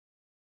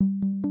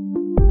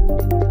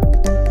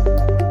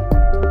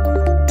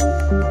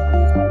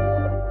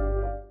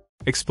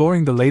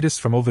Exploring the latest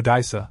from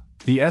Ovedisa,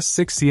 the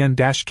S6-CN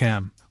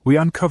dashcam, we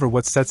uncover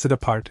what sets it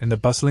apart in the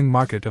bustling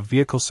market of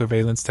vehicle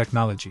surveillance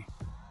technology.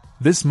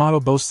 This model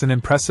boasts an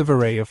impressive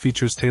array of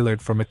features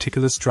tailored for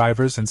meticulous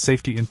drivers and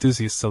safety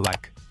enthusiasts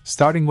alike,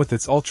 starting with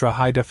its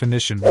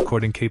ultra-high-definition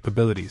recording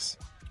capabilities.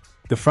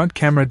 The front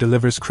camera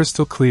delivers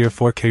crystal-clear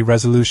 4K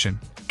resolution,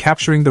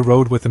 capturing the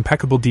road with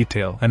impeccable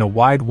detail and a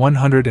wide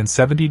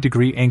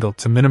 170-degree angle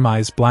to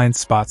minimize blind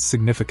spots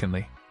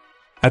significantly.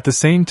 At the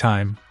same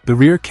time, the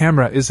rear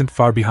camera isn't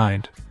far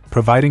behind,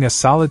 providing a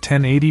solid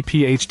 1080p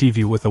HD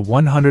view with a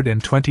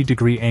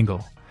 120-degree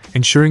angle,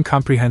 ensuring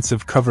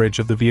comprehensive coverage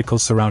of the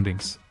vehicle's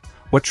surroundings.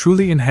 What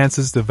truly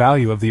enhances the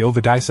value of the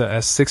Ovedisa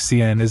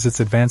S6-CN is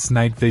its advanced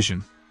night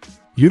vision.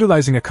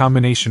 Utilizing a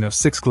combination of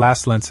 6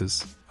 glass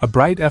lenses, a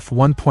bright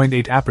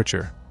f1.8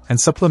 aperture,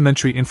 and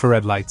supplementary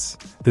infrared lights,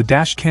 the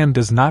dashcam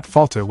does not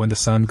falter when the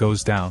sun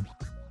goes down.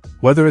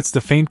 Whether it's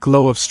the faint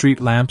glow of street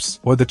lamps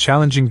or the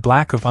challenging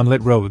black of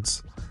unlit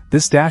roads,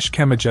 this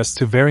dashcam adjusts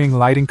to varying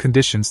lighting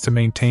conditions to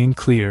maintain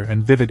clear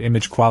and vivid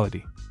image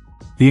quality.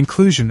 The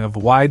inclusion of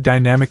wide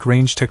dynamic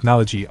range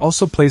technology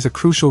also plays a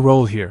crucial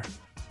role here,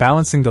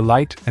 balancing the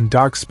light and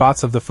dark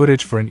spots of the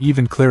footage for an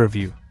even clearer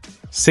view.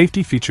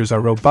 Safety features are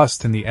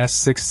robust in the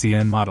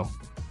S6-CN model.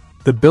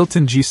 The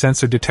built-in G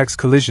sensor detects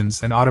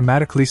collisions and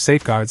automatically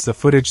safeguards the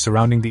footage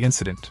surrounding the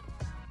incident.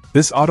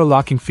 This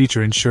auto-locking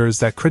feature ensures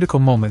that critical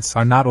moments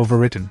are not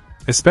overwritten,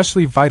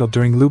 especially vital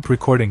during loop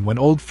recording when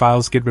old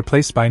files get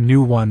replaced by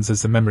new ones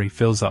as the memory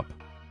fills up.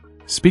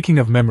 Speaking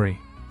of memory,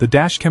 the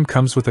dashcam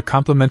comes with a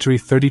complimentary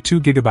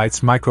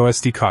 32GB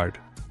microSD card,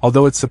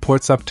 although it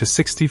supports up to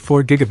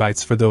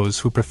 64GB for those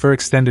who prefer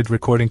extended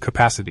recording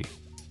capacity.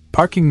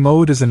 Parking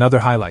mode is another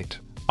highlight,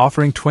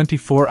 offering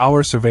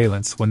 24-hour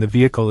surveillance when the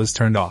vehicle is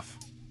turned off.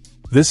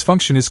 This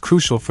function is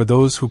crucial for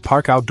those who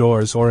park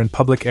outdoors or in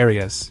public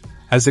areas,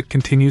 as it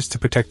continues to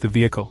protect the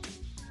vehicle.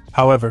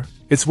 However,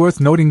 it's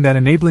worth noting that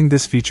enabling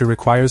this feature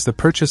requires the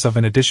purchase of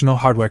an additional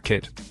hardware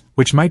kit,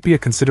 which might be a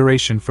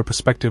consideration for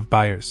prospective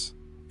buyers.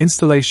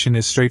 Installation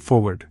is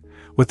straightforward,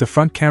 with the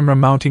front camera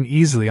mounting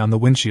easily on the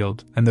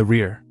windshield and the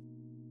rear.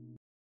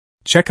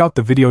 Check out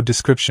the video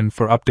description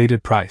for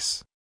updated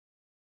price.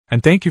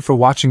 And thank you for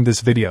watching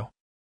this video.